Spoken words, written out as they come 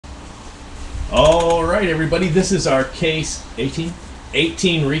All right, everybody, this is our case 18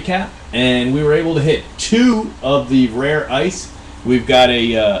 recap, and we were able to hit 2 of the rare ice. We've got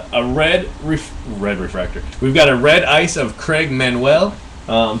a red refractor. We've got a red ice of Craig Manuel,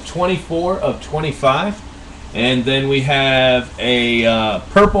 24 of 25, and then we have a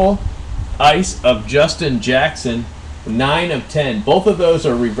purple ice of Justin Jackson, 9 of 10. Both of those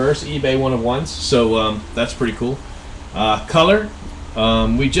are reverse eBay 1 of 1s, so that's pretty cool. Color.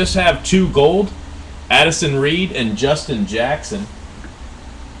 We just have 2 gold, Addison Reed and Justin Jackson,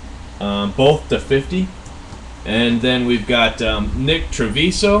 both to 50. And then we've got Nick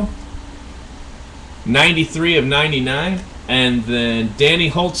Treviso, 93 of 99, and then Danny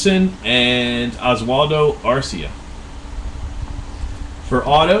Holtzen and Oswaldo Arcia. For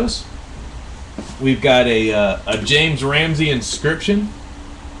autos, we've got a James Ramsey inscription,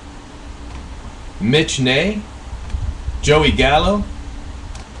 Mitch Ney, Joey Gallo,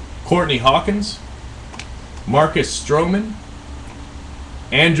 Courtney Hawkins, Marcus Stroman,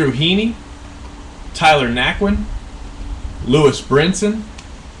 Andrew Heaney, Tyler Naquin, Lewis Brinson,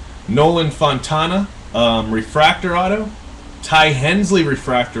 Nolan Fontana, refractor auto, Ty Hensley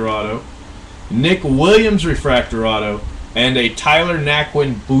refractor auto, Nick Williams refractor auto, and a Tyler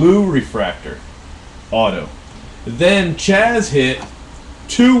Naquin blue refractor auto. Then Chaz hit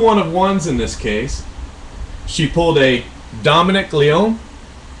 2 1 of 1s in this case. She pulled a Dominic Leone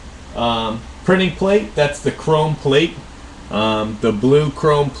printing plate. That's the chrome plate, the blue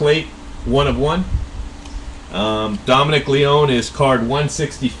chrome plate, 1 of 1. Dominic Leone is card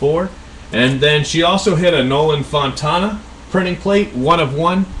 164. And then she also hit a Nolan Fontana printing plate, 1 of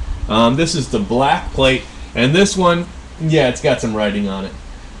 1. This is the black plate, and this one, yeah, it's got some writing on it.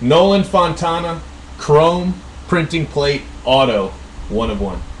 Nolan Fontana chrome printing plate auto, 1 of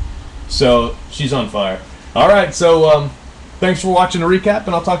 1. So she's on fire. All right, so thanks for watching the recap,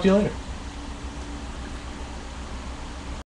 and I'll talk to you later.